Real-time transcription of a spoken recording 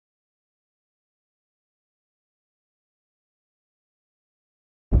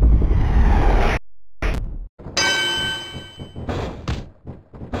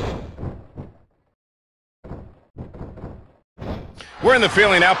We're in the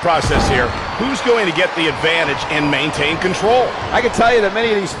feeling out process here. Who's going to get the advantage and maintain control? I can tell you that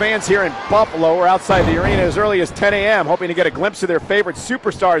many of these fans here in Buffalo were outside the arena as early as 10 a.m. hoping to get a glimpse of their favorite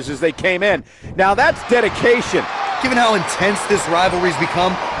superstars as they came in. Now that's dedication. Given how intense this rivalry's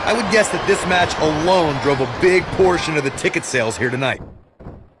become, I would guess that this match alone drove a big portion of the ticket sales here tonight.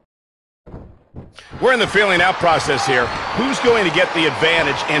 We're in the feeling out process here. Who's going to get the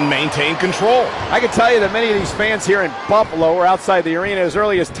advantage and maintain control? I can tell you that many of these fans here in Buffalo were outside the arena as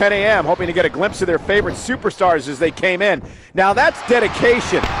early as 10 a.m. hoping to get a glimpse of their favorite superstars as they came in. Now that's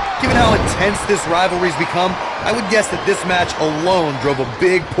dedication. Given how intense this rivalry's become, I would guess that this match alone drove a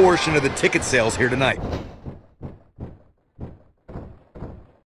big portion of the ticket sales here tonight.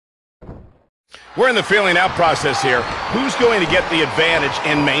 We're in the feeling out process here. Who's going to get the advantage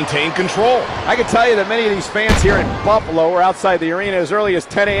and maintain control? I can tell you that many of these fans here in Buffalo were outside the arena as early as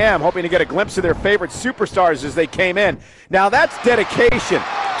 10 a.m. hoping to get a glimpse of their favorite superstars as they came in. Now that's dedication.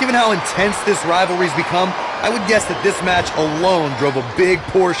 Given how intense this rivalry's become, I would guess that this match alone drove a big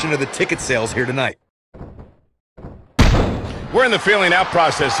portion of the ticket sales here tonight. We're in the feeling out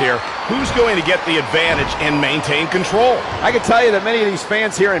process here. Who's going to get the advantage and maintain control? I can tell you that many of these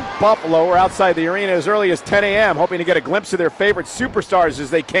fans here in Buffalo were outside the arena as early as 10 a.m. hoping to get a glimpse of their favorite superstars as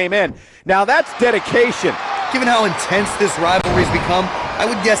they came in. Now that's dedication. Given how intense this rivalry's become, I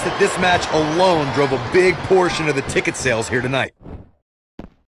would guess that this match alone drove a big portion of the ticket sales here tonight.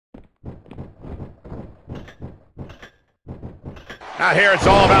 Out here, it's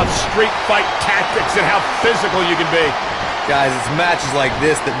all about street fight tactics and how physical you can be. Guys, it's matches like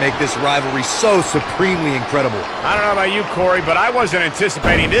this that make this rivalry so supremely incredible. I don't know about you, Corey, but I wasn't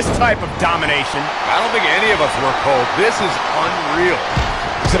anticipating this type of domination. I don't think any of us were, Cole. This is unreal.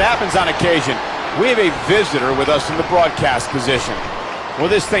 As it happens on occasion, we have a visitor with us in the broadcast position. Well,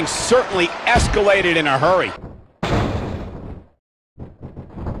 this thing certainly escalated in a hurry.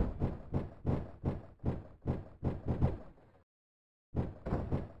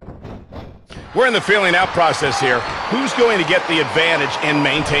 We're in the feeling out process here. Who's going to get the advantage and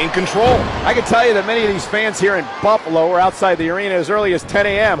maintain control? I can tell you that many of these fans here in Buffalo were outside the arena as early as 10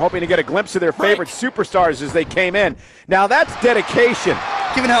 a.m. hoping to get a glimpse of their favorite superstars as they came in. Now that's dedication.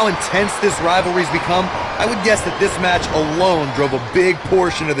 Given how intense this rivalry's become, I would guess that this match alone drove a big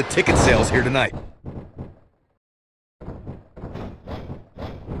portion of the ticket sales here tonight.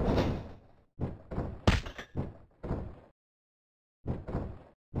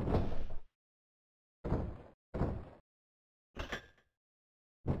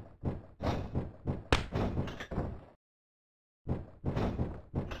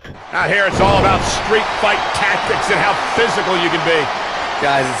 Out here, it's all about street fight tactics and how physical you can be.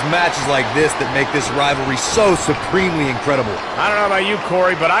 Guys, it's matches like this that make this rivalry so supremely incredible. I don't know about you,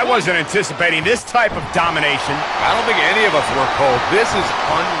 Corey, but I wasn't anticipating this type of domination. I don't think any of us were, Cole. This is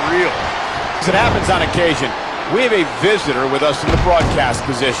unreal. As it happens on occasion, we have a visitor with us in the broadcast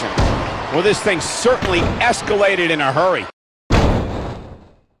position. Well, this thing certainly escalated in a hurry.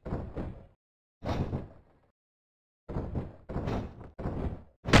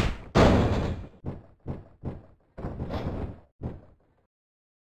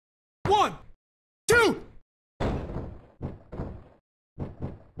 One, two.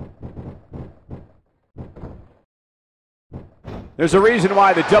 There's a reason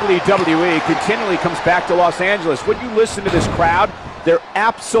why the WWE continually comes back to Los Angeles. When you listen to this crowd, they're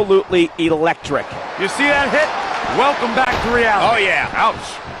absolutely electric. You see that hit? Welcome back to reality. Oh, yeah.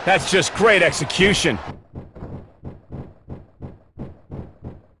 Ouch. That's just great execution.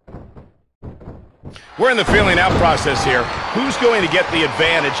 We're in the feeling out process here. Who's going to get the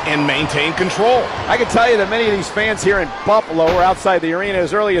advantage and maintain control? I can tell you that many of these fans here in Buffalo were outside the arena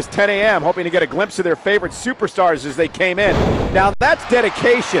as early as 10 a.m. hoping to get a glimpse of their favorite superstars as they came in. Now that's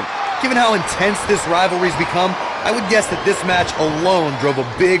dedication. Given how intense this rivalry's become, I would guess that this match alone drove a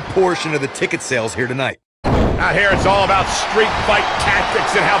big portion of the ticket sales here tonight. Out here, it's all about street fight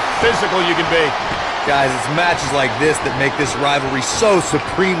tactics and how physical you can be. Guys, it's matches like this that make this rivalry so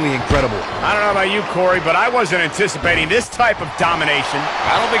supremely incredible. I don't know about you, Corey, but I wasn't anticipating this type of domination.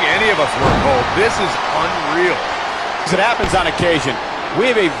 I don't think any of us were, Cole. This is unreal. As it happens on occasion,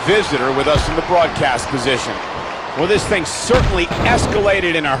 we have a visitor with us in the broadcast position. Well, this thing certainly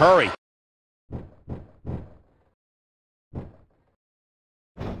escalated in a hurry.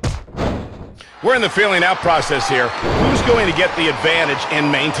 We're in the feeling out process here. Who's going to get the advantage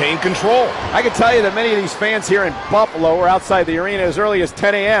and maintain control? I can tell you that many of these fans here in Buffalo were outside the arena as early as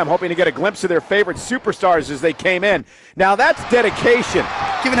 10 a.m. hoping to get a glimpse of their favorite superstars as they came in. Now that's dedication.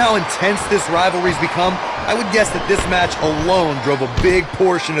 Given how intense this rivalry's become, I would guess that this match alone drove a big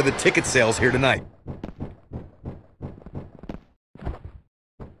portion of the ticket sales here tonight.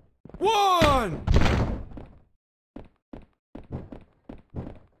 1,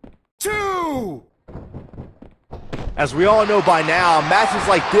 2. As we all know by now, matches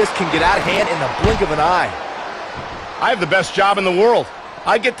like this can get out of hand in the blink of an eye. I have the best job in the world.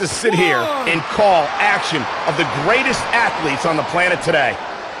 I get to sit here and call action of the greatest athletes on the planet today.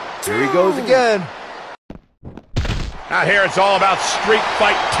 Here he goes again. Out here, it's all about street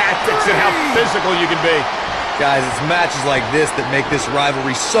fight tactics and how physical you can be. Guys, it's matches like this that make this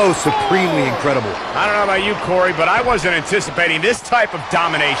rivalry so supremely incredible. I don't know about you, Corey, but I wasn't anticipating this type of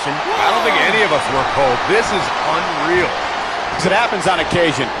domination. I don't think any of us were, Cole. This is unreal. As it happens on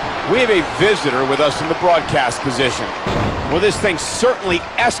occasion, we have a visitor with us in the broadcast position. Well, this thing certainly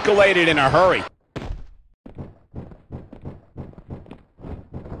escalated in a hurry.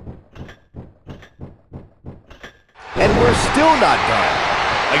 And we're still not done.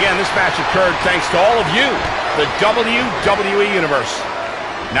 Again, this match occurred thanks to all of you, the WWE Universe.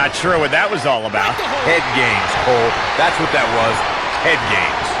 Not sure what that was all about. Head games, Cole. That's what that was. Head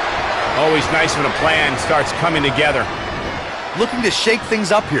games. Always nice when a plan starts coming together. Looking to shake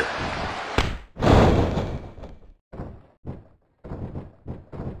things up here.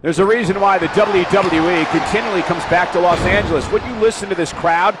 There's a reason why the WWE continually comes back to Los Angeles. When you listen to this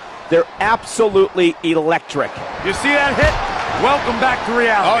crowd, they're absolutely electric. You see that hit? Welcome back to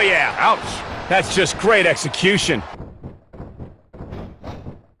reality. Oh, yeah. Ouch. That's just great execution.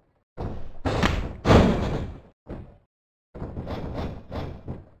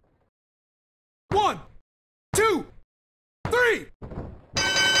 One, 2, 3.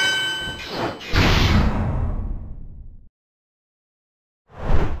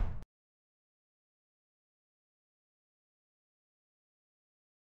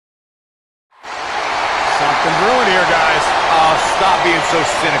 Something brewing here, guys. Oh, stop being so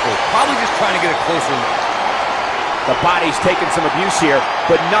cynical. Probably just trying to get a closer look. The body's taken some abuse here,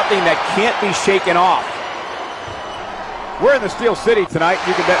 but nothing that can't be shaken off. We're in the Steel City tonight.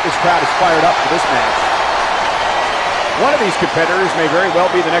 You can bet this crowd is fired up for this match. One of these competitors may very well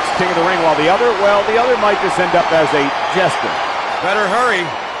be the next king of the ring, while the other might just end up as a jester. Better hurry.